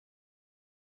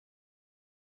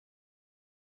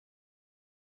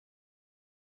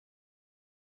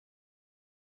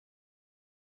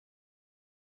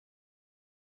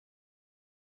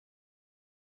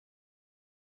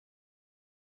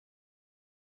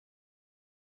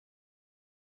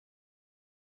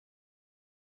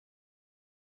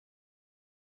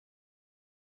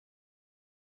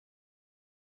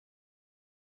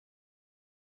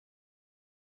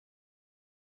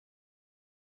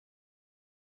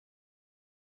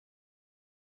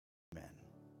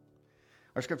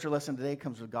Our scripture lesson today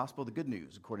comes from the gospel, the good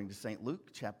news, according to St.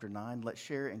 Luke, chapter 9. Let's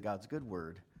share in God's good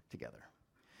word together.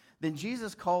 Then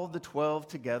Jesus called the 12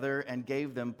 together and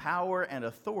gave them power and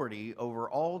authority over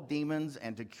all demons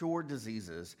and to cure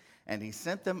diseases. And he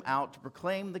sent them out to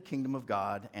proclaim the kingdom of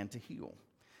God and to heal.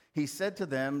 He said to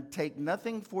them, "Take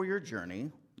nothing for your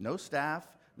journey, no staff,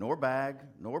 nor bag,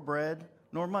 nor bread,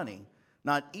 nor money,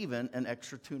 not even an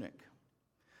extra tunic.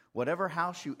 Whatever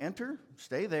house you enter,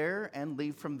 stay there and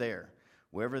leave from there.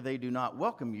 Wherever they do not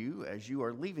welcome you as you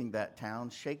are leaving that town,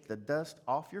 shake the dust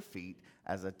off your feet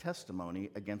as a testimony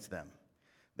against them."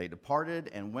 They departed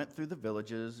and went through the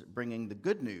villages, bringing the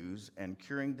good news and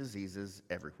curing diseases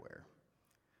everywhere.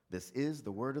 This is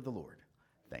the word of the Lord.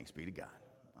 Thanks be to God.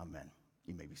 Amen.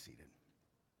 You may be seated.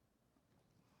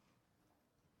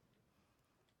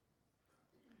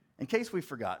 In case we've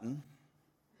forgotten,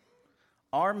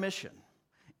 our mission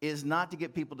is not to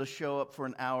get people to show up for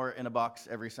an hour in a box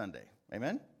every Sunday.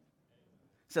 Amen?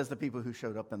 Says the people who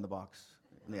showed up in the box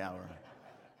in the hour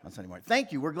on Sunday morning.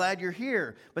 Thank you. We're glad you're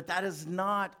here. But that is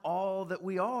not all that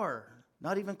we are.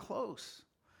 Not even close.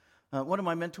 One of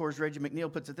my mentors, Reggie McNeil,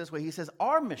 puts it this way. He says,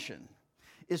 our mission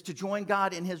is to join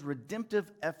God in his redemptive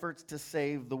efforts to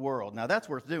save the world. Now, that's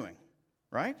worth doing,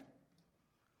 right?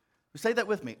 Say that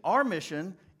with me. Our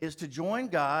mission is to join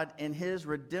God in his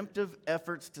redemptive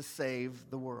efforts to save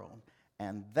the world.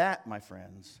 And that, my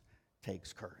friends,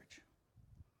 takes courage.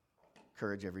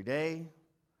 Courage every day,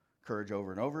 courage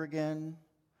over and over again,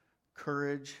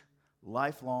 courage,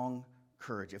 lifelong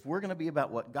courage. If we're going to be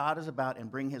about what God is about and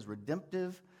bring his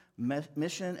redemptive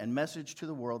mission and message to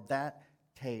the world, that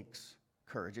takes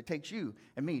courage. It takes you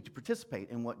and me to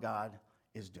participate in what God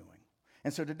is doing.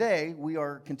 And so today, we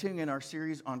are continuing our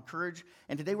series on courage,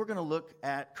 and today we're going to look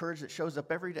at courage that shows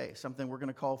up every day, something we're going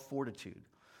to call fortitude.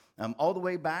 All the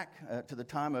way back to the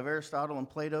time of Aristotle and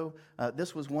Plato,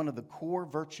 this was one of the core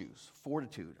virtues,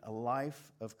 fortitude, a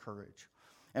life of courage.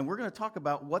 And we're going to talk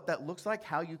about what that looks like,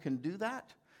 how you can do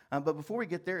that. But before we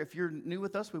get there, if you're new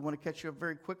with us, we want to catch you up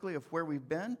very quickly of where we've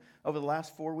been over the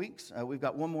last 4 weeks. We've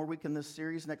got one more week in this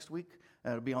series next week.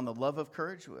 It'll be on the love of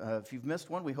courage. If you've missed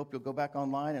one, we hope you'll go back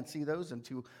online and see those. And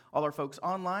to all our folks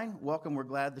online, welcome. We're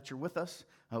glad that you're with us.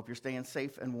 I hope you're staying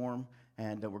safe and warm,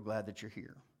 and we're glad that you're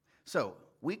here. So,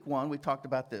 week 1, we talked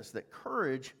about this, that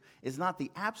courage is not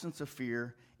the absence of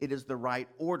fear, it is the right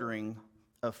ordering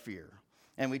of fear.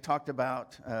 And we talked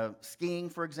about skiing,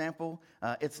 for example.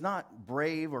 It's not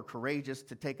brave or courageous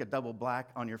to take a double black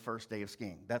on your first day of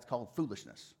skiing. That's called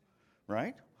foolishness,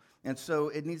 right? And so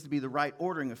it needs to be the right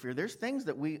ordering of fear. There's things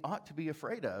that we ought to be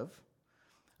afraid of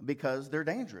because they're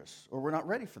dangerous or we're not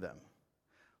ready for them.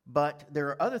 But there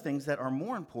are other things that are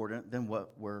more important than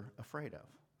what we're afraid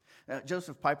of.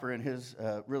 Joseph Piper, in his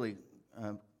really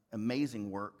amazing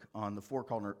work on the 4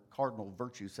 cardinal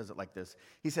virtues, says it like this.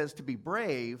 He says, to be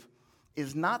brave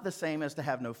is not the same as to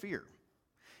have no fear.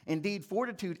 Indeed,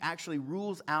 fortitude actually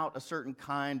rules out a certain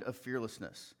kind of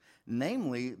fearlessness,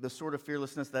 namely the sort of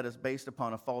fearlessness that is based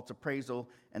upon a false appraisal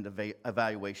and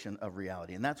evaluation of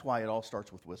reality. And that's why it all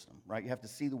starts with wisdom, right? You have to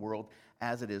see the world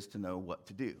as it is to know what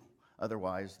to do.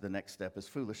 Otherwise, the next step is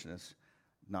foolishness,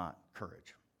 not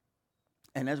courage.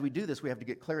 And as we do this, we have to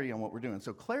get clarity on what we're doing.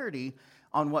 So clarity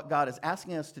on what God is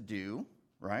asking us to do,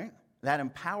 right? That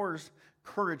empowers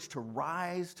courage to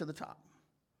rise to the top.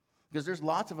 Because there's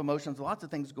lots of emotions, lots of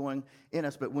things going in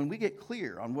us, but when we get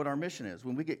clear on what our mission is,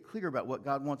 when we get clear about what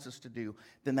God wants us to do,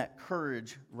 then that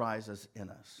courage rises in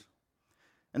us.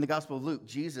 In the Gospel of Luke,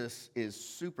 Jesus is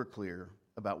super clear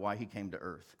about why he came to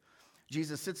earth.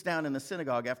 Jesus sits down in the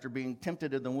synagogue after being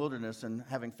tempted in the wilderness and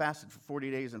having fasted for 40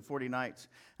 days and 40 nights,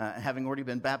 having already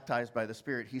been baptized by the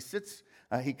Spirit.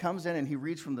 He comes in and he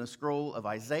reads from the scroll of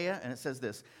Isaiah, and it says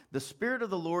this, "The Spirit of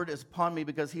the Lord is upon me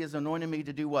because he has anointed me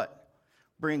to do what?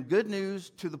 Bring good news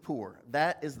to the poor."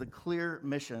 That is the clear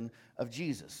mission of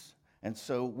Jesus. And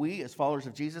so we, as followers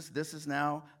of Jesus, this is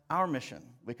now our mission.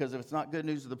 Because if it's not good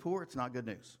news to the poor, it's not good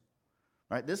news.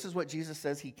 Right? This is what Jesus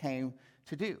says he came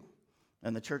to do.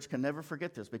 And the church can never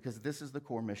forget this because this is the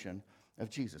core mission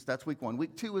of Jesus. That's week 1.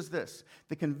 Week 2 is this.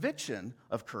 The conviction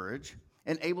of courage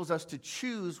enables us to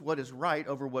choose what is right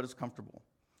over what is comfortable.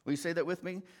 Will you say that with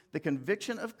me? The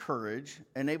conviction of courage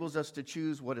enables us to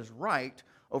choose what is right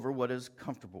over what is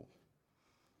comfortable.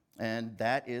 And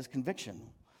that is conviction.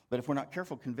 But if we're not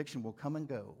careful, conviction will come and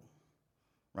go.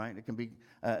 Right? It can be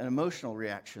an emotional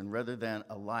reaction rather than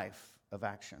a life of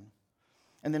action.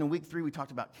 And then in week 3, we talked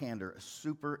about candor, a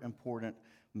super important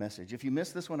message. If you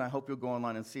missed this one, I hope you'll go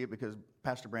online and see it because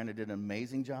Pastor Brandon did an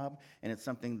amazing job, and it's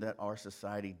something that our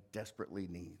society desperately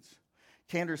needs.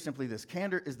 Candor is simply this.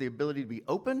 Candor is the ability to be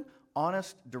open,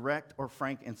 honest, direct, or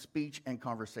frank in speech and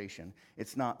conversation.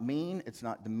 It's not mean, it's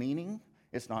not demeaning,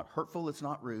 it's not hurtful, it's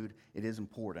not rude. It is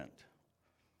important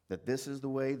that this is the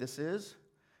way this is.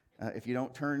 If you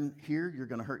don't turn here, you're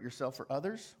going to hurt yourself or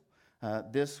others.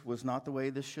 This was not the way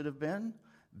this should have been.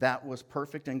 That was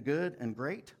perfect and good and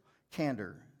great.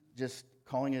 Candor, just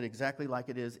calling it exactly like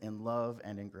it is in love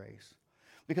and in grace.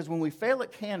 Because when we fail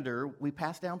at candor, we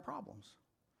pass down problems.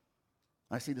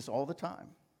 I see this all the time.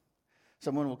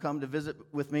 Someone will come to visit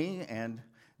with me, and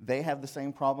they have the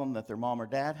same problem that their mom or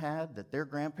dad had, that their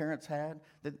grandparents had,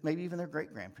 that maybe even their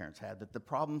great-grandparents had, that the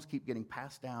problems keep getting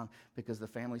passed down because the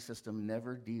family system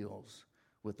never deals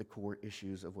with the core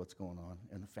issues of what's going on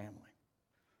in the family.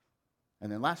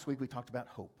 And then last week we talked about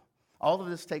hope. All of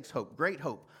this takes hope, great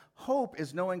hope. Hope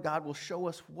is knowing God will show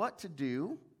us what to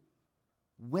do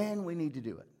when we need to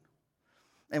do it.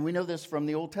 And we know this from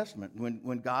the Old Testament.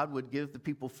 When God would give the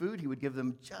people food, he would give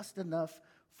them just enough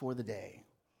for the day.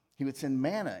 He would send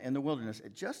manna in the wilderness,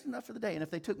 just enough for the day. And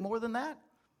if they took more than that,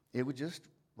 it would just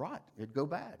rot. It'd go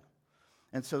bad.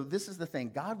 And so this is the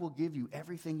thing. God will give you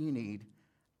everything you need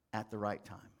at the right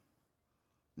time.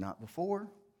 Not before,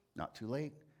 not too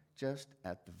late, just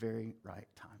at the very right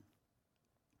time.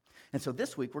 And so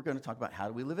this week, we're going to talk about how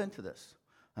do we live into this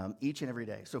each and every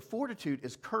day. So fortitude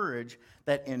is courage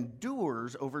that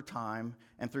endures over time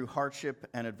and through hardship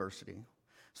and adversity.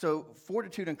 So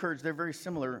fortitude and courage, they're very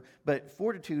similar, but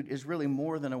fortitude is really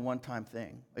more than a one-time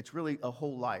thing. It's really a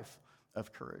whole life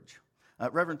of courage.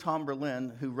 Reverend Tom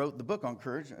Berlin, who wrote the book on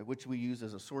courage, which we use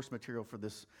as a source material for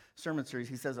this sermon series,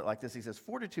 he says it like this. He says,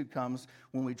 fortitude comes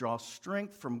when we draw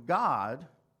strength from God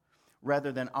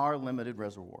rather than our limited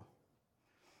reservoir.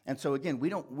 And so again, we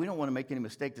don't want to make any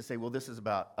mistake to say, well, this is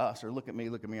about us, or look at me,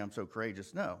 I'm so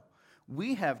courageous. No.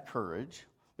 We have courage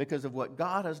because of what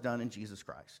God has done in Jesus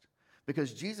Christ.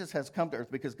 Because Jesus has come to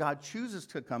earth, because God chooses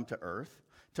to come to earth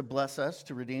to bless us,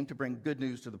 to redeem, to bring good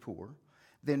news to the poor,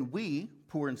 then we,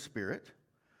 poor in spirit,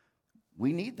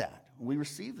 we need that. We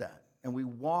receive that. And we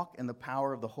walk in the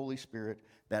power of the Holy Spirit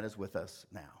that is with us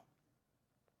now.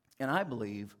 And I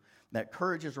believe that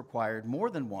courage is required more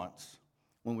than once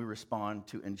when we respond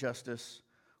to injustice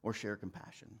or share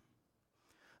compassion.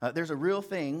 There's a real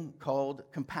thing called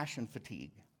compassion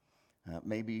fatigue.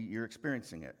 Maybe you're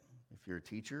experiencing it. If you're a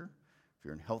teacher, if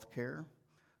you're in healthcare,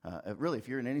 really if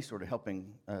you're in any sort of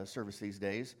helping service these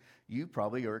days, you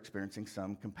probably are experiencing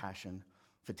some compassion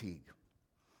fatigue.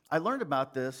 I learned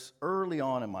about this early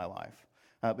on in my life.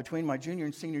 Between my junior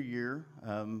and senior year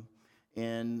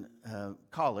in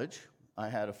college, I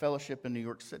had a fellowship in New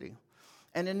York City.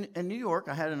 And in New York,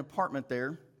 I had an apartment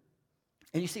there.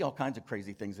 And you see all kinds of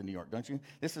crazy things in New York, don't you?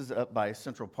 This is up by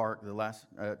Central Park, the last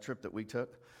trip that we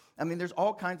took. I mean, there's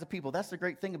all kinds of people. That's the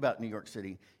great thing about New York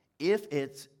City. If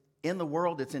it's in the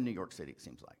world, it's in New York City, it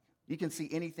seems like. You can see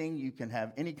anything. You can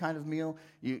have any kind of meal.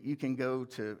 You can go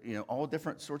to all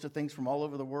different sorts of things from all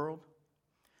over the world.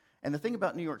 And the thing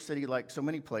about New York City, like so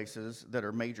many places that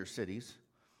are major cities,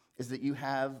 is that you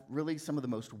have really some of the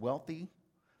most wealthy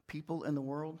people in the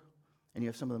world, and you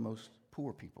have some of the most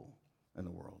poor people in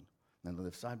the world, and they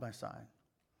live side by side.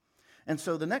 And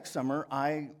so the next summer,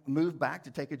 I moved back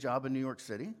to take a job in New York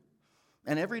City,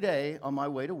 and every day on my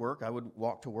way to work, I would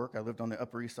walk to work. I lived on the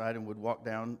Upper East Side and would walk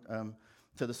down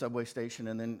to the subway station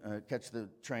and then catch the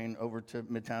train over to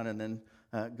Midtown and then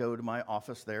go to my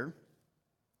office there.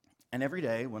 And every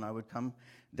day when I would come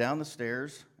down the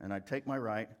stairs and I'd take my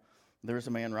right, there was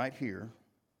a man right here,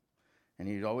 and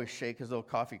he'd always shake his little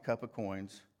coffee cup of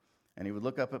coins, and he would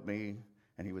look up at me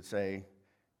and he would say,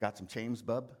 "Got some change,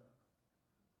 bub?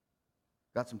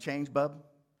 Got some change, bub?"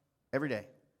 Every day.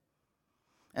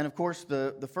 And of course,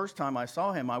 the first time I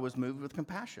saw him, I was moved with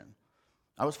compassion.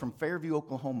 I was from Fairview,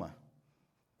 Oklahoma.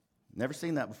 Never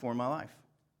seen that before in my life.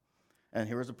 And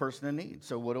here was a person in need.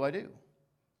 So what do?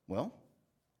 Well,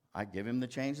 I give him the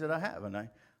change that I have, and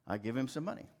I give him some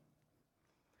money.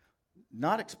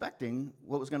 Not expecting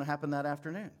what was going to happen that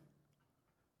afternoon.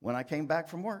 When I came back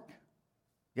from work,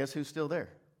 guess who's still there?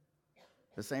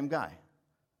 The same guy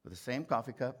with the same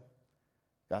coffee cup.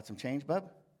 "Got some change,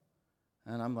 bub?"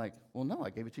 And I'm like, "Well, no, I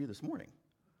gave it to you this morning,"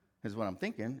 is what I'm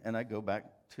thinking, and I go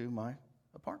back to my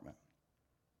apartment.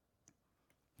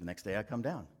 The next day I come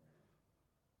down.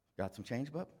 "Got some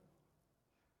change, bub?"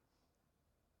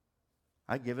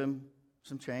 I give him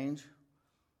some change,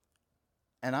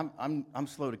 and I'm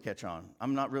slow to catch on.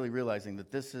 I'm not really realizing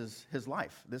that this is his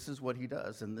life. This is what he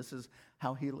does, and this is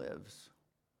how he lives.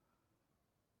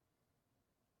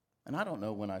 And I don't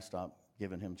know when I stopped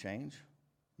giving him change.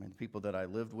 I mean, the people that I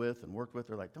lived with and worked with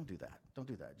are like, "Don't do that. Don't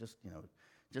do that."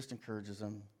 Just encourages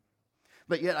him.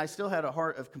 But yet I still had a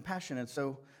heart of compassion. And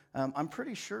so I'm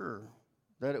pretty sure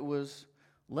that it was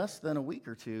less than a week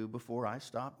or two before I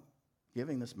stopped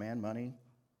giving this man money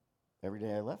every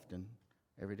day I left and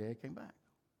every day I came back.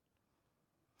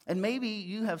 And maybe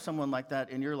you have someone like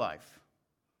that in your life.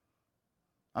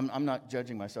 I'm not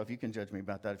judging myself. You can judge me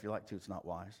about that if you like to. It's not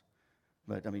wise.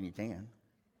 But, you can.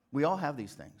 We all have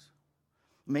these things.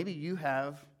 Maybe you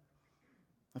have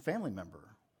a family member,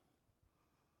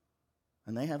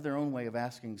 and they have their own way of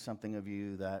asking something of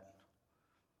you that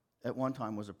at one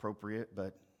time was appropriate,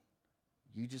 but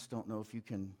you just don't know if you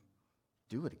can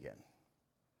do it again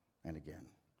and again.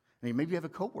 Maybe you have a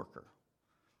coworker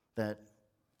that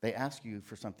they ask you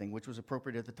for something which was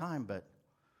appropriate at the time, but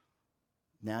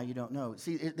now you don't know.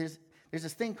 See, there's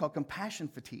this thing called compassion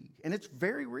fatigue, and it's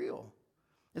very real.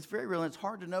 It's very real, and it's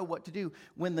hard to know what to do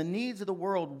when the needs of the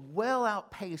world well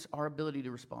outpace our ability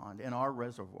to respond in our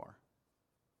reservoir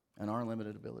and our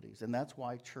limited abilities. And that's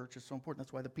why church is so important.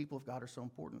 That's why the people of God are so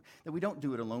important, that we don't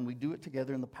do it alone. We do it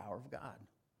together in the power of God.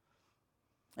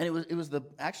 And it was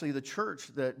actually the church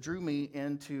that drew me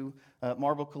into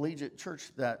Marble Collegiate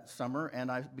Church that summer,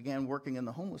 and I began working in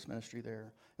the homeless ministry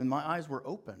there. And my eyes were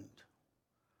opened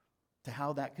to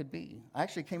how that could be. I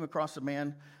actually came across a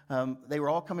man, they were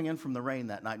all coming in from the rain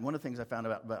that night. And one of the things I found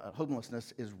about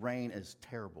homelessness is rain is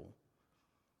terrible.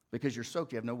 Because you're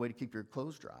soaked, you have no way to keep your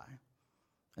clothes dry.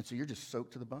 And so you're just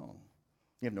soaked to the bone.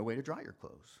 You have no way to dry your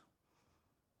clothes.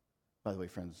 By the way,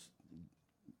 friends,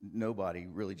 nobody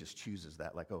really just chooses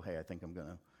that, like, oh, hey, I think I'm going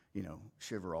to,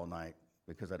 shiver all night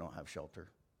because I don't have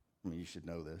shelter. You should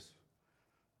know this.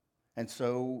 And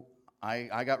so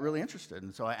I got really interested.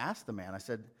 And so I asked the man, I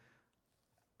said,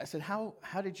 how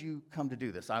did you come to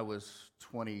do this? I was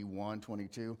 21,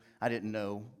 22. I didn't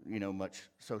know, much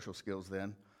social skills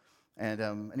then.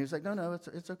 And he was like, no,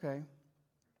 it's okay.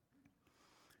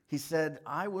 He said,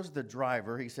 I was the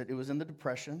driver. He said, it was in the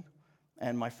Depression,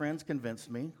 and my friends convinced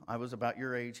me. I was about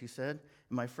your age, he said.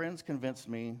 And my friends convinced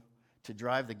me to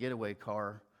drive the getaway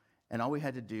car, and all we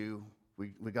had to do,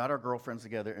 we got our girlfriends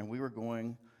together, and we were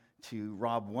going to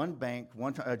rob one bank,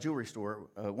 a jewelry store,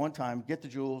 one time, get the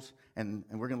jewels, and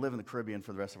we're going to live in the Caribbean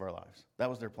for the rest of our lives. That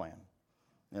was their plan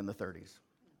in the 30s.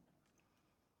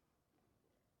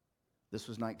 This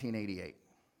was 1988.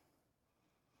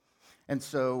 And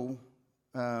so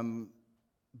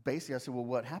basically I said, well,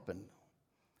 what happened?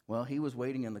 Well, he was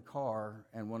waiting in the car,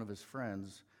 and one of his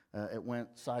friends, it went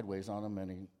sideways on him,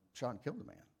 and he shot and killed the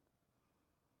man.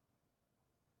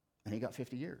 And he got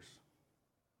 50 years.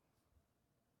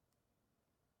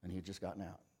 And he had just gotten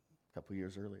out a couple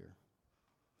years earlier.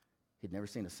 He'd never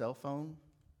seen a cell phone,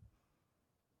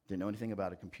 didn't know anything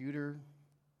about a computer,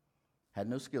 had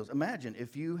no skills. Imagine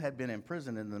if you had been in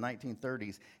prison in the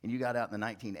 1930s and you got out in the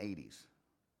 1980s.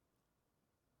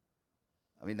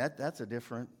 That's a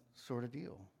different sort of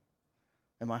deal.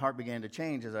 And my heart began to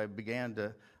change as I began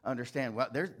to understand, well,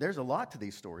 there's a lot to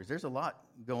these stories. There's a lot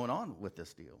going on with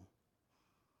this deal.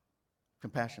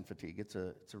 Compassion fatigue, it's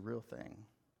a real thing.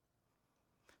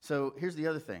 So here's the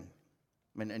other thing,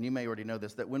 and you may already know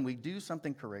this, that when we do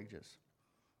something courageous,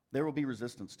 there will be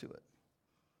resistance to it.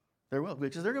 There will,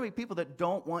 because there are going to be people that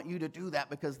don't want you to do that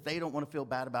because they don't want to feel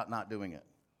bad about not doing it.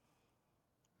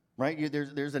 Right?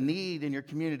 There's a need in your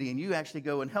community, and you actually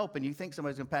go and help, and you think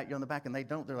somebody's going to pat you on the back, and they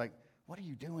don't. They're like, what are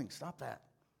you doing? Stop that.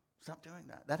 Stop doing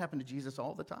that. That happened to Jesus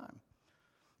all the time.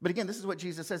 But again, this is what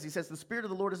Jesus says. He says, the Spirit of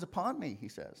the Lord is upon me, he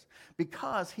says,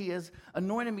 because he has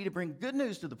anointed me to bring good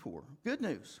news to the poor. Good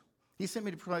news. He sent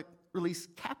me to release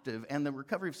captive and the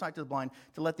recovery of sight to the blind,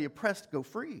 to let the oppressed go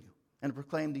free, and to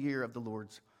proclaim the year of the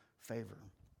Lord's favor.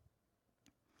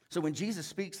 So when Jesus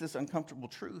speaks this uncomfortable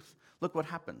truth, look what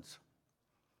happens.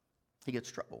 He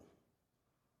gets trouble.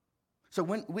 So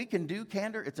when we can do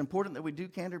candor, it's important that we do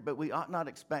candor, but we ought not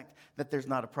expect that there's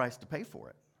not a price to pay for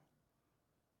it.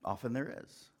 Often there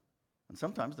is. And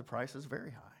sometimes the price is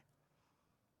very high.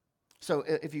 So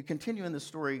if you continue in the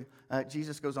story,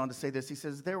 Jesus goes on to say this. He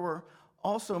says, there were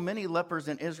also many lepers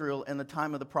in Israel in the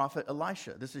time of the prophet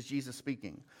Elisha. This is Jesus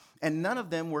speaking. And none of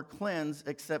them were cleansed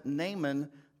except Naaman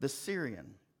the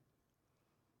Syrian.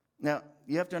 Now,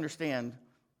 you have to understand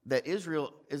that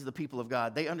Israel is the people of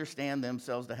God. They understand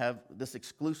themselves to have this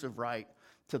exclusive right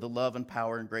to the love and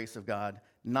power and grace of God,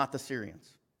 not the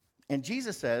Syrians. And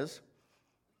Jesus says,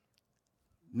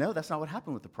 no, that's not what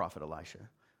happened with the prophet Elisha.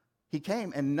 He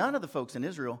came, and none of the folks in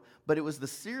Israel, but it was the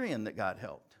Syrian that God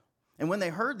helped. And when they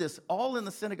heard this, all in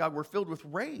the synagogue were filled with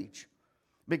rage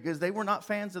because they were not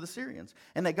fans of the Syrians.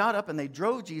 And they got up and they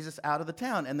drove Jesus out of the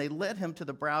town, and they led him to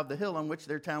the brow of the hill on which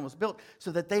their town was built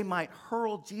so that they might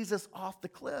hurl Jesus off the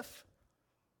cliff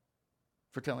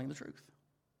for telling the truth.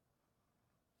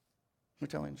 We're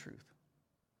telling the truth.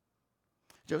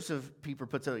 Joseph Pieper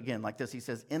puts it again like this. He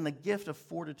says, in the gift of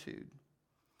fortitude,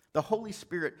 the Holy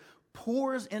Spirit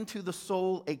pours into the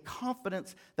soul a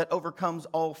confidence that overcomes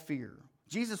all fear.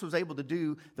 Jesus was able to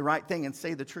do the right thing and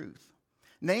say the truth,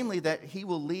 namely that he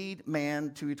will lead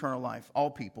man to eternal life, all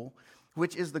people,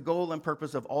 which is the goal and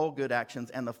purpose of all good actions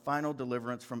and the final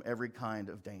deliverance from every kind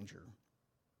of danger.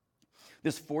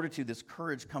 This fortitude, this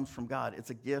courage comes from God. It's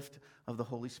a gift of the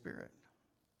Holy Spirit.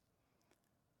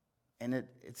 And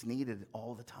it's needed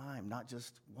all the time, not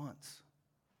just once.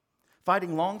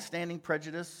 Fighting long-standing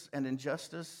prejudice and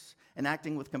injustice and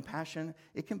acting with compassion,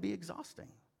 it can be exhausting.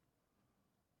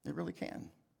 It really can.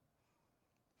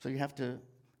 So you have to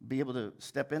be able to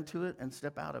step into it and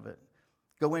step out of it.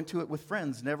 Go into it with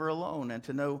friends, never alone, and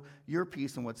to know your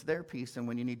peace and what's their peace and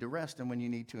when you need to rest and when you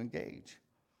need to engage.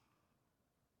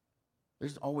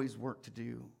 There's always work to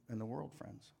do in the world,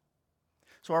 friends.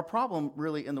 So our problem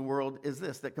really in the world is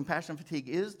this, that compassion fatigue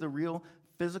is the real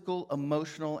physical,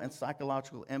 emotional, and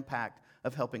psychological impact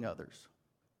of helping others.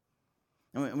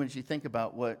 And when you think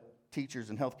about what teachers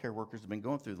and healthcare workers have been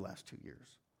going through the last 2 years,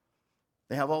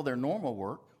 they have all their normal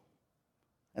work,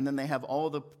 and then they have all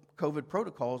the COVID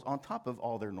protocols on top of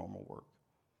all their normal work,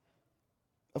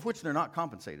 of which they're not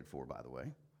compensated for, by the way.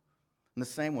 In the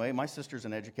same way, my sister's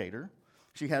an educator.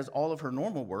 She has all of her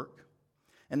normal work,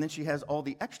 and then she has all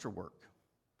the extra work.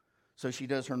 So she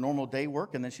does her normal day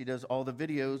work, and then she does all the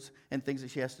videos and things that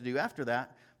she has to do after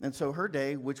that. And so her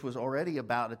day, which was already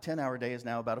about a 10-hour day, is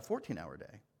now about a 14-hour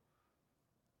day.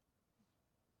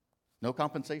 No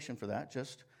compensation for that,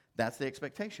 just that's the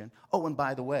expectation. Oh, and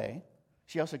by the way,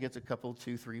 she also gets a couple,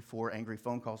 2, 3, 4 angry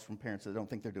phone calls from parents that don't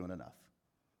think they're doing enough.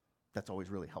 That's always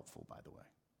really helpful, by the way.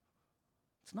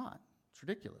 It's not. It's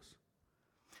ridiculous.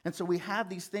 And so we have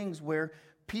these things where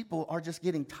people are just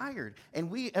getting tired. And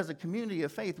we as a community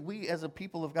of faith, we as a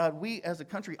people of God, we as a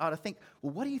country ought to think,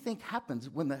 well, what do you think happens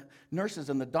when the nurses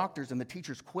and the doctors and the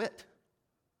teachers quit?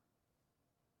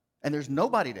 And there's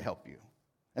nobody to help you.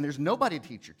 And there's nobody to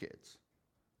teach your kids.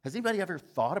 Has anybody ever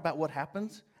thought about what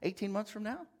happens 18 months from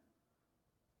now?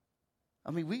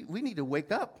 I mean, we need to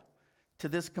wake up to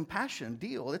this compassion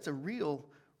deal. It's a real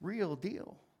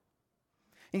deal.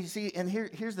 And you see, and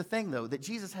here's the thing, though, that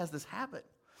Jesus has this habit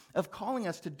of calling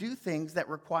us to do things that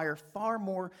require far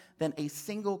more than a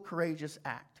single courageous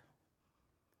act.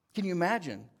 Can you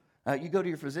imagine? You go to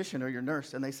your physician or your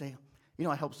nurse, and they say,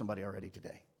 I helped somebody already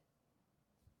today.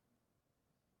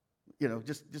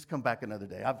 Just come back another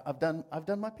day. I've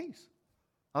done my piece.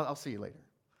 I'll see you later.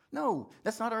 No,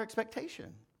 that's not our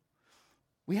expectation.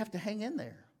 We have to hang in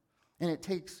there. And it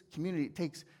takes community, it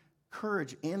takes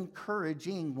courage,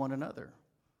 encouraging one another.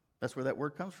 That's where that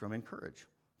word comes from, encourage,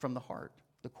 from the heart,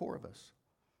 the core of us.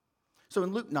 So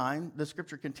in Luke 9, the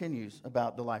scripture continues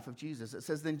about the life of Jesus. It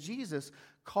says, then Jesus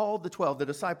called the 12, the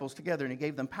disciples, together, and he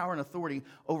gave them power and authority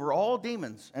over all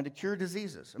demons and to cure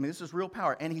diseases. I mean, this is real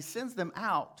power. And he sends them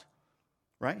out,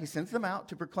 right? He sends them out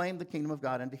to proclaim the kingdom of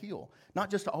God and to heal.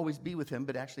 Not just to always be with him,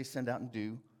 but actually send out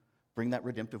and bring that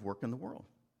redemptive work in the world.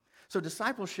 So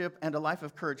discipleship and a life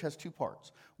of courage has two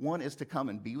parts. One is to come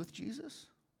and be with Jesus,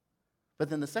 but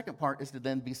then the second part is to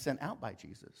then be sent out by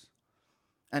Jesus.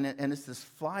 And it's this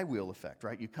flywheel effect,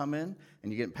 right? You come in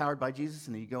and you get empowered by Jesus,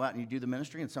 and then you go out and you do the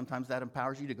ministry, and sometimes that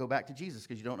empowers you to go back to Jesus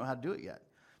because you don't know how to do it yet.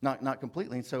 Not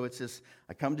completely. And so it's this,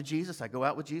 I come to Jesus, I go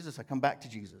out with Jesus, I come back to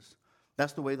Jesus.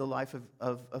 That's the way the life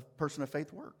of a person of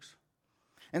faith works.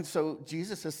 And so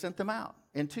Jesus has sent them out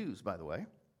in twos, by the way.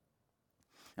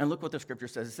 And look what the scripture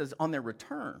says. It says on their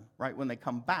return, right, when they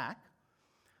come back,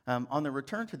 on their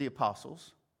return to the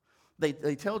apostles,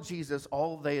 they tell Jesus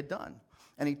all they had done.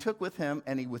 And he took with him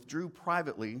and he withdrew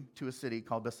privately to a city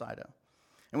called Bethsaida.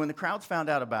 And when the crowds found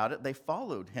out about it, they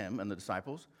followed him and the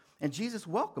disciples. And Jesus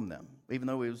welcomed them, even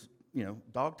though he was,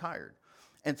 dog tired,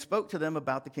 and spoke to them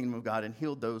about the kingdom of God and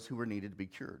healed those who were needed to be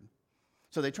cured.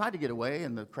 So they tried to get away,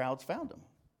 and the crowds found him.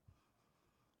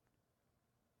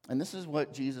 And this is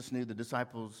what Jesus knew, the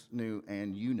disciples knew,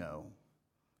 and you know,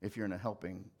 if you're in a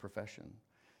helping profession.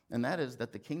 And that is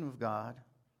that the kingdom of God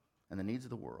and the needs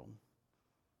of the world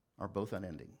are both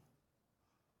unending.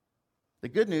 The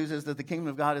good news is that the kingdom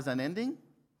of God is unending.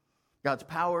 God's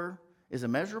power is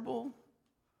immeasurable,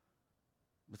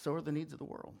 but so are the needs of the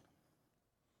world.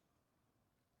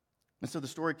 And so the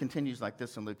story continues like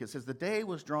this in Luke. It says, the day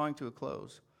was drawing to a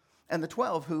close. And the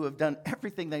 12 who have done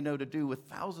everything they know to do with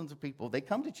thousands of people, they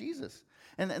come to Jesus.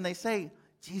 And they say,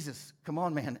 Jesus, come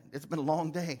on, man. It's been a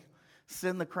long day.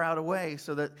 Send the crowd away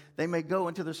so that they may go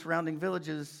into the surrounding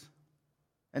villages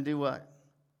and do what?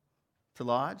 To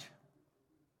lodge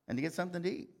and to get something to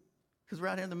eat. Because we're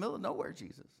out here in the middle of nowhere,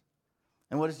 Jesus.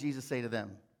 And what does Jesus say to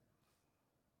them?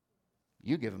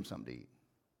 You give them something to eat.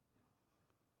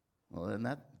 Well, isn't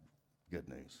that good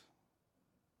news?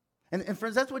 And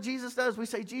friends, that's what Jesus does. We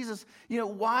say, Jesus,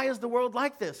 why is the world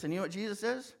like this? And you know what Jesus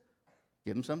says?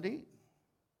 Give them something to eat.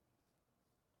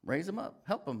 Raise them up.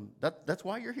 Help them. That's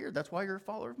why you're here. That's why you're a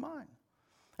follower of mine.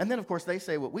 And then, of course, they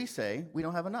say what we say, we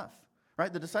don't have enough.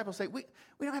 Right? The disciples say, we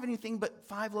don't have anything but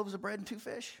 5 loaves of bread and 2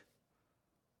 fish.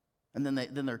 And then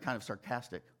they're kind of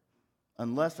sarcastic.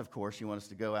 Unless, of course, you want us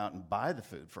to go out and buy the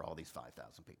food for all these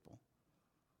 5,000 people.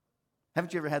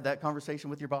 Haven't you ever had that conversation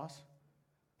with your boss?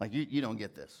 Like, you don't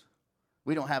get this.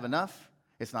 We don't have enough.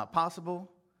 It's not possible.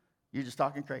 You're just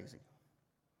talking crazy.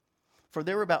 For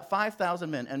there were about 5,000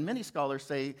 men, and many scholars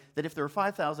say that if there were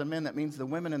 5,000 men, that means the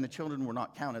women and the children were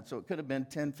not counted, so it could have been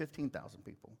 10,000, 15,000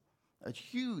 people. A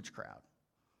huge crowd.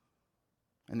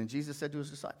 And then Jesus said to his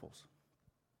disciples,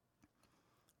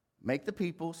 make the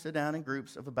people sit down in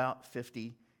groups of about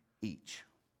 50 each.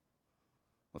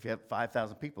 Well, if you have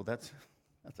 5,000 people, that's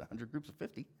 100 groups of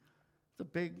 50.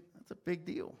 That's a big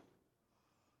deal.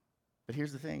 But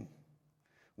here's the thing.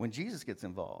 When Jesus gets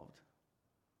involved,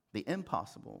 the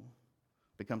impossible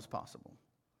becomes possible.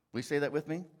 Will you say that with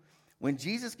me? When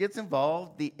Jesus gets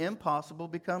involved, the impossible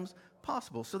becomes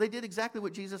possible. So they did exactly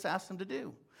what Jesus asked them to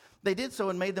do. They did so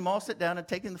and made them all sit down, and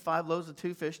taking the 5 loaves and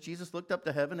 2 fish, Jesus looked up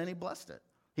to heaven and he blessed it.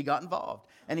 He got involved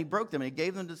and he broke them and he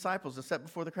gave them to disciples to set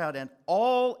before the crowd, and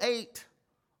all ate,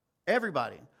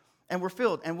 everybody, and were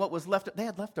filled. And what was left, they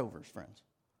had leftovers, friends.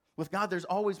 With God, there's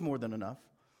always more than enough.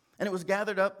 And it was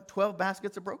gathered up 12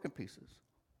 baskets of broken pieces.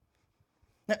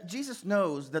 Now, Jesus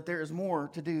knows that there is more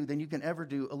to do than you can ever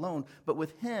do alone, but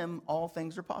with him, all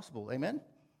things are possible. Amen?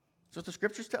 That's what the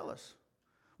scriptures tell us.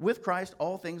 With Christ,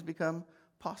 all things become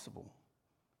possible.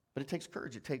 But it takes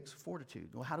courage. It takes fortitude.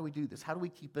 Well, how do we do this? How do we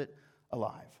keep it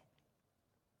alive?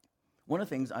 One of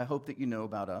the things I hope that you know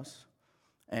about us,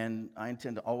 and I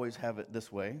intend to always have it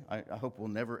this way, I hope we'll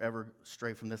never, ever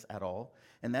stray from this at all,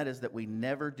 and that is that we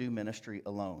never do ministry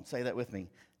alone. Say that with me.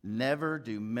 Never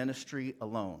do ministry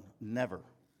alone. Never.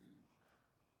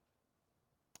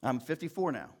 I'm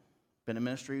 54 now. Been in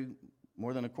ministry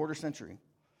more than a quarter century.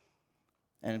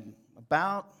 And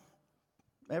about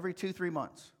every 2-3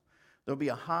 months, there'll be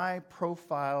a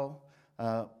high-profile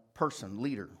person,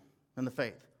 leader in the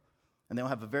faith. And they'll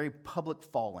have a very public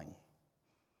falling.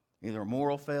 Either a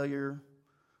moral failure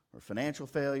or financial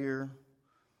failure,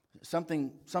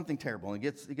 something terrible. And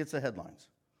it gets the headlines.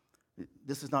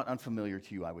 This is not unfamiliar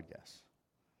to you, I would guess.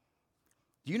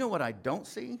 Do you know what I don't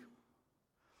see?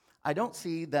 I don't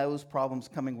see those problems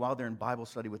coming while they're in Bible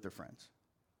study with their friends.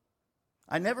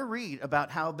 I never read about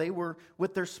how they were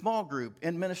with their small group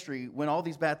in ministry when all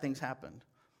these bad things happened.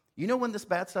 You know when this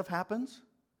bad stuff happens?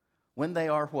 When they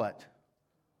are what?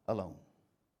 Alone.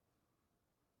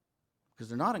 Because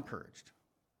they're not encouraged.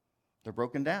 They're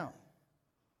broken down.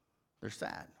 They're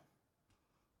sad.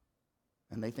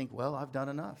 And they think, well, I've done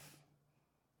enough.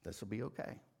 This will be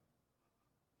okay.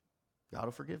 God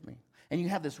will forgive me. And you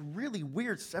have this really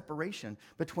weird separation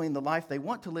between the life they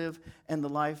want to live and the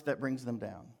life that brings them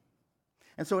down.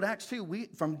 And so at Acts 2,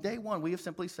 from day one, we have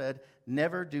simply said,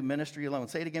 never do ministry alone.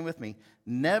 Say it again with me.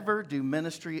 Never do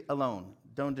ministry alone.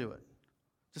 Don't do it.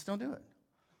 Just don't do it.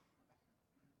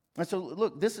 And so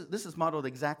look, this is modeled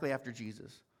exactly after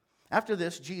Jesus. After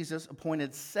this, Jesus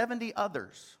appointed 70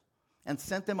 others and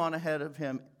sent them on ahead of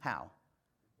him. How?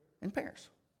 In pairs,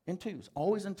 in twos,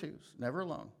 always in twos, never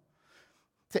alone.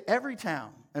 To every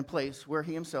town and place where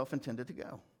he himself intended to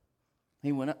go.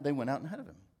 They went out ahead of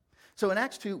him. So in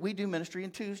Acts 2, we do ministry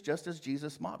in twos just as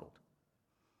Jesus modeled.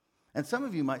 And some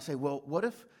of you might say, well, what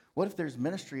if there's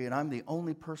ministry and I'm the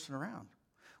only person around?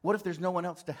 What if there's no one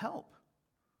else to help?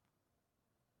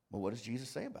 Well, what does Jesus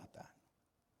say about that?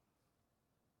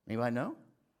 Anybody know?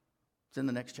 It's in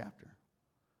the next chapter.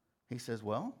 He says,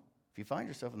 well, if you find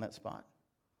yourself in that spot,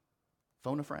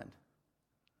 phone a friend.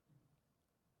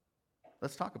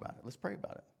 Let's talk about it. Let's pray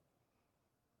about it.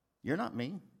 You're not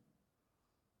me.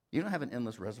 You don't have an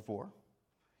endless reservoir.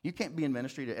 You can't be in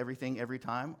ministry to everything, every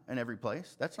time, and every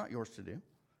place. That's not yours to do.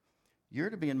 You're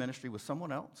to be in ministry with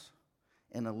someone else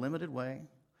in a limited way.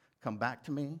 Come back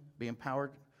to me, be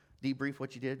empowered, debrief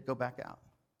what you did, go back out.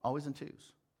 Always in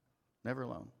twos, never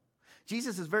alone.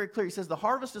 Jesus is very clear. He says, the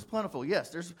harvest is plentiful. Yes,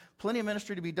 there's plenty of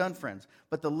ministry to be done, friends,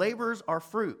 but the laborers are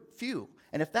few.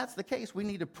 And if that's the case, we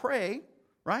need to pray,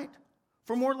 right,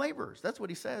 for more laborers. That's what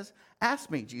he says. Ask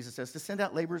me, Jesus says, to send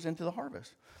out laborers into the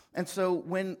harvest. And so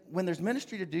when there's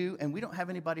ministry to do and we don't have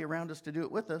anybody around us to do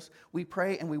it with us, we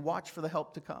pray and we watch for the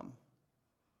help to come.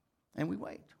 And we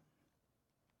wait.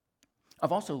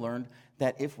 I've also learned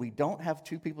that if we don't have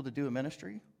 2 people to do a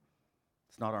ministry,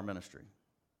 it's not our ministry.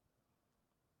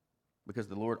 because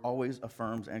the Lord always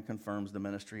affirms and confirms the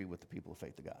ministry with the people of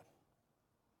faith to God.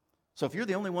 So if you're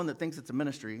the only one that thinks it's a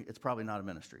ministry, it's probably not a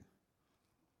ministry.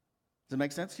 Does it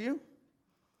make sense to you?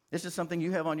 It's just something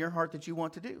you have on your heart that you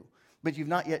want to do, but you've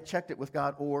not yet checked it with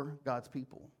God or God's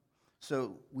people.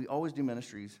 So we always do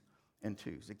ministries in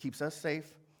twos. It keeps us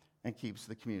safe and keeps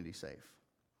the community safe.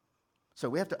 So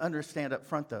we have to understand up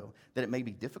front, though, that it may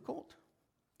be difficult,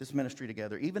 this ministry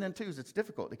together. Even in twos, it's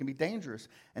difficult. It can be dangerous,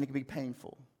 and it can be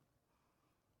painful.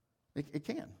 It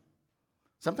can.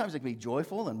 Sometimes it can be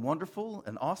joyful and wonderful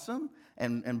and awesome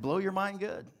and blow your mind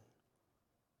good.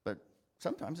 But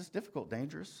sometimes it's difficult,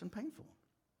 dangerous, and painful.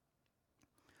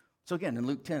 So again, in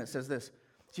Luke 10, it says this.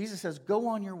 Jesus says, go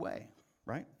on your way,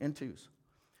 right? In twos.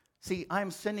 See,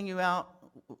 I'm sending you out,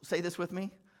 say this with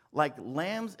me, like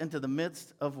lambs into the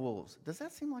midst of wolves. Does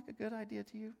that seem like a good idea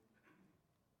to you?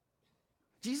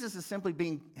 Jesus is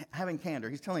simply having candor.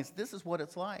 He's telling us this is what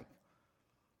it's like.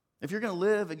 If you're going to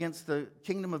live against the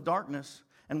kingdom of darkness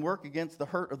and work against the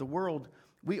hurt of the world,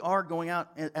 we are going out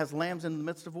as lambs in the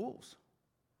midst of wolves.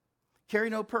 Carry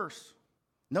no purse,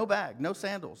 no bag, no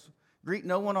sandals. Greet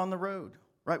no one on the road,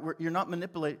 right? You're not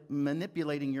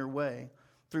manipulating your way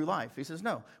through life. He says,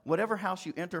 no, whatever house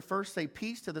you enter, first say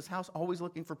peace to this house, always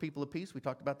looking for people of peace. We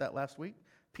talked about that last week.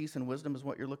 Peace and wisdom is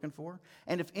what you're looking for.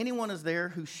 And if anyone is there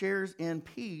who shares in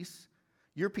peace,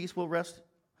 your peace will rest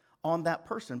on that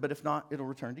person, but if not, it'll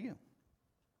return to you.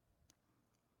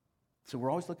 So we're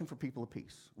always looking for people of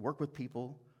peace. Work with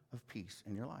people of peace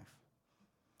in your life.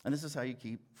 And this is how you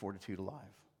keep fortitude alive.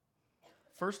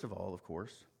 First of all, of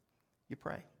course, you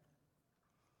pray.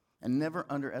 And never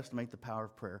underestimate the power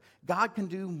of prayer. God can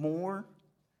do more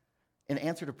in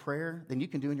answer to prayer than you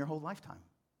can do in your whole lifetime.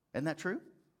 Isn't that true?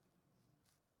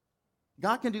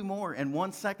 God can do more in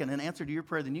 1 second in answer to your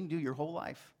prayer than you can do your whole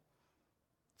life.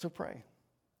 So pray.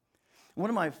 One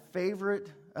of my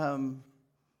favorite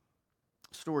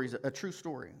stories, a true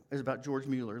story, is about George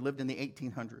Mueller, who lived in the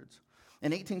 1800s.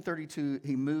 In 1832,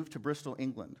 he moved to Bristol,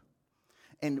 England.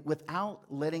 And without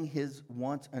letting his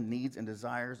wants and needs and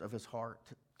desires of his heart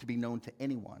to be known to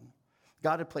anyone,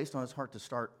 God had placed on his heart to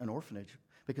start an orphanage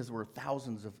because there were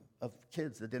thousands of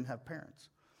kids that didn't have parents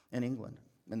in England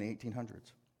in the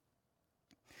 1800s.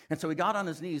 And so he got on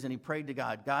his knees and he prayed to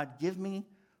God, God, give me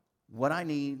what I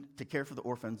need to care for the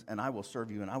orphans, and I will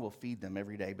serve you, and I will feed them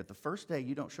every day. But the first day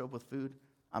you don't show up with food,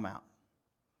 I'm out.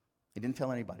 He didn't tell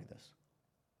anybody this.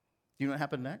 Do you know what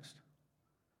happened next?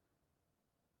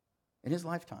 In his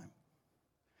lifetime,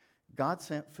 God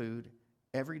sent food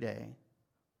every day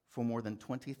for more than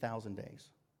 20,000 days.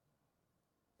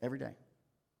 Every day.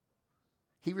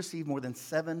 He received more than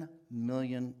 $7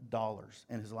 million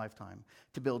in his lifetime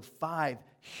to build 5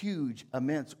 huge,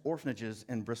 immense orphanages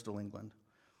in Bristol, England,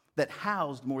 that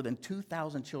housed more than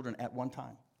 2,000 children at one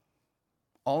time,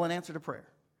 all in answer to prayer.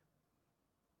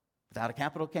 Without a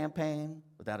capital campaign,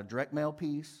 without a direct mail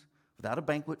piece, without a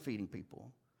banquet feeding people.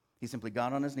 He simply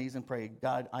got on his knees and prayed,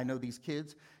 God, I know these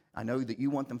kids. I know that you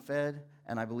want them fed,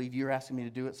 and I believe you're asking me to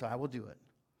do it, so I will do it.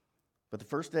 But the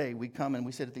first day we come and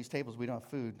we sit at these tables, we don't have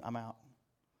food, I'm out.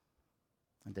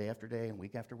 And day after day and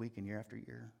week after week and year after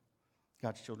year,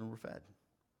 God's children were fed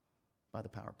by the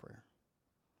power of prayer.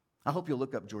 I hope you'll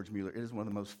look up George Mueller. It is one of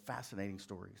the most fascinating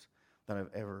stories that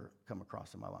I've ever come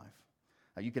across in my life.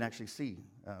 You can actually see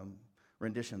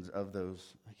renditions of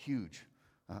those huge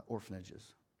orphanages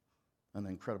and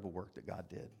the incredible work that God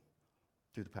did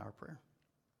through the power of prayer.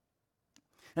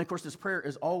 And of course, this prayer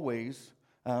is always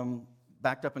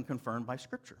backed up and confirmed by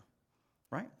Scripture,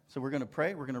 right? So we're going to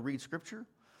pray, we're going to read Scripture,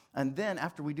 and then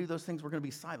after we do those things, we're going to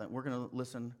be silent. We're going to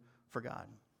listen for God.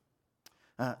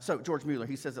 So George Mueller,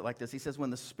 he says it like this. He says,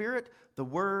 when the Spirit, the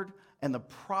Word, and the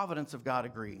providence of God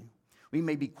agree, we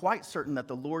may be quite certain that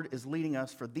the Lord is leading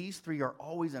us, for these three are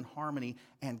always in harmony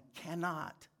and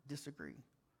cannot disagree.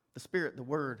 The Spirit, the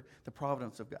Word, the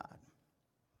providence of God.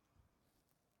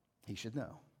 He should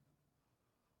know.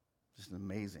 Just an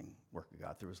amazing work of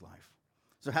God through his life.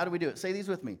 So how do we do it? Say these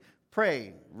with me.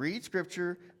 Pray, read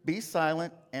Scripture, be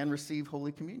silent, and receive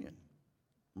Holy Communion.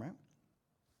 Right?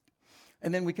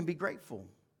 And then we can be grateful.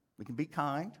 We can be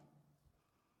kind.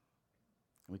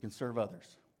 And we can serve others.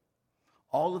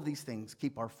 All of these things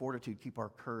keep our fortitude, keep our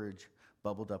courage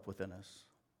bubbled up within us.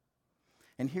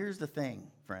 And here's the thing,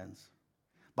 friends.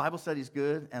 Bible study is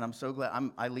good, and I'm so glad.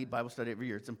 I lead Bible study every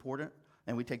year. It's important,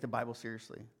 and we take the Bible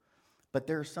seriously. But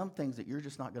there are some things that you're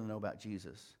just not going to know about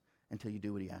Jesus until you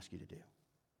do what he asks you to do.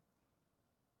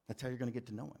 That's how you're going to get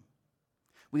to know him.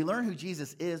 We learn who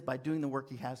Jesus is by doing the work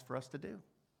he has for us to do.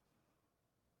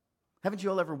 Haven't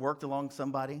you all ever worked along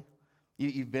somebody?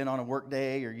 You've been on a work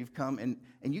day or you've come and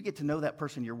you get to know that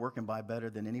person you're working by better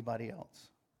than anybody else.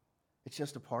 It's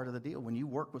just a part of the deal. When you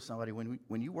work with somebody,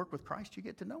 when you work with Christ, you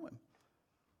get to know him.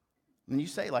 And you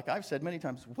say, like I've said many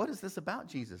times, what is this about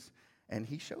Jesus? And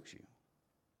he shows you.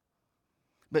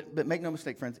 But make no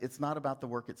mistake, friends, it's not about the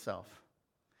work itself.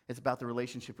 It's about the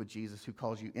relationship with Jesus, who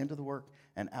calls you into the work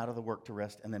and out of the work to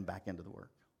rest and then back into the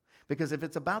work. Because if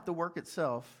it's about the work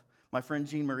itself, my friend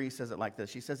Jean Marie says it like this.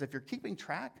 She says, if you're keeping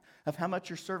track of how much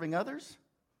you're serving others,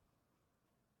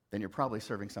 then you're probably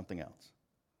serving something else.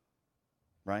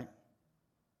 Right?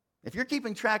 If you're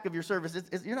keeping track of your service,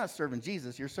 you're not serving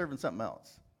Jesus, you're serving something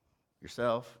else.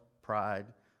 Yourself, pride,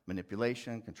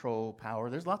 manipulation, control, power.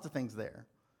 There's lots of things there.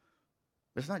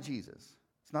 But it's not Jesus.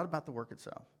 It's not about the work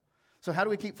itself. So how do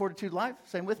we keep Fortitude alive?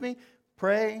 Say with me.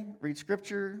 Pray, read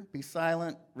Scripture, be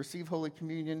silent, receive Holy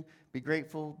Communion, be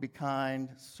grateful, be kind,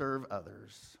 serve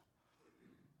others.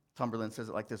 Tom Berlin says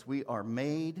it like this: we are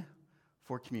made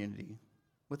for community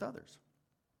with others.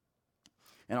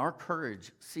 And our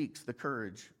courage seeks the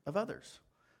courage of others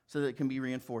so that it can be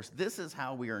reinforced. This is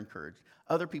how we are encouraged.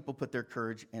 Other people put their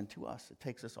courage into us. It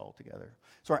takes us all together.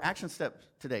 So our action step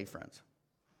today, friends,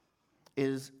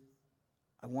 is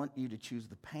I want you to choose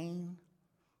the pain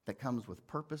that comes with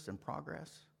purpose and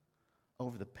progress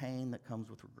over the pain that comes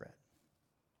with regret.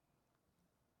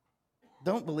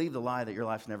 Don't believe the lie that your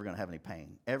life's never going to have any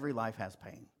pain. Every life has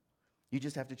pain. You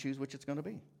just have to choose which it's going to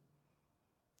be. Do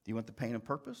you want the pain of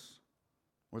purpose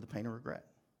or the pain of regret?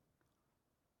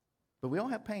 But we all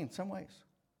have pain some ways.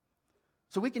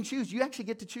 So we can choose. You actually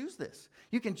get to choose this.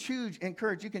 You can choose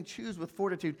encourage. You can choose with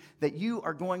fortitude that you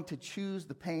are going to choose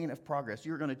the pain of progress.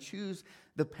 You're going to choose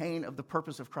the pain of the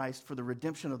purpose of Christ for the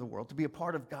redemption of the world, to be a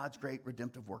part of God's great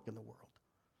redemptive work in the world.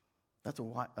 That's a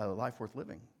life worth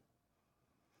living.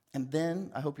 And then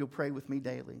I hope you'll pray with me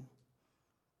daily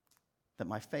that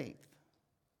my faith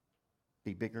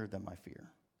be bigger than my fear.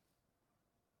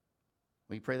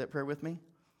 Will you pray that prayer with me?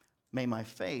 May my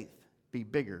faith be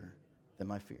bigger than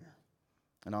my fear.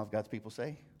 And all of God's people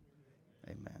say,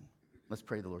 amen. Let's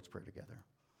pray the Lord's Prayer together.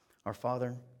 Our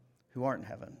Father, who art in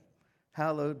heaven,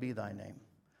 hallowed be thy name.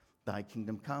 Thy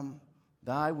kingdom come,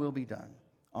 thy will be done,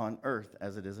 on earth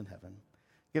as it is in heaven.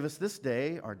 Give us this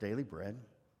day our daily bread,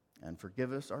 and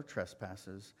forgive us our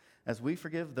trespasses, as we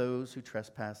forgive those who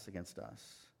trespass against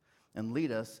us. And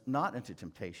lead us not into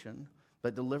temptation,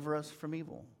 but deliver us from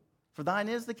evil. For thine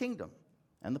is the kingdom,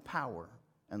 and the power,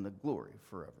 and the glory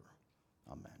forever.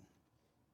 Amen.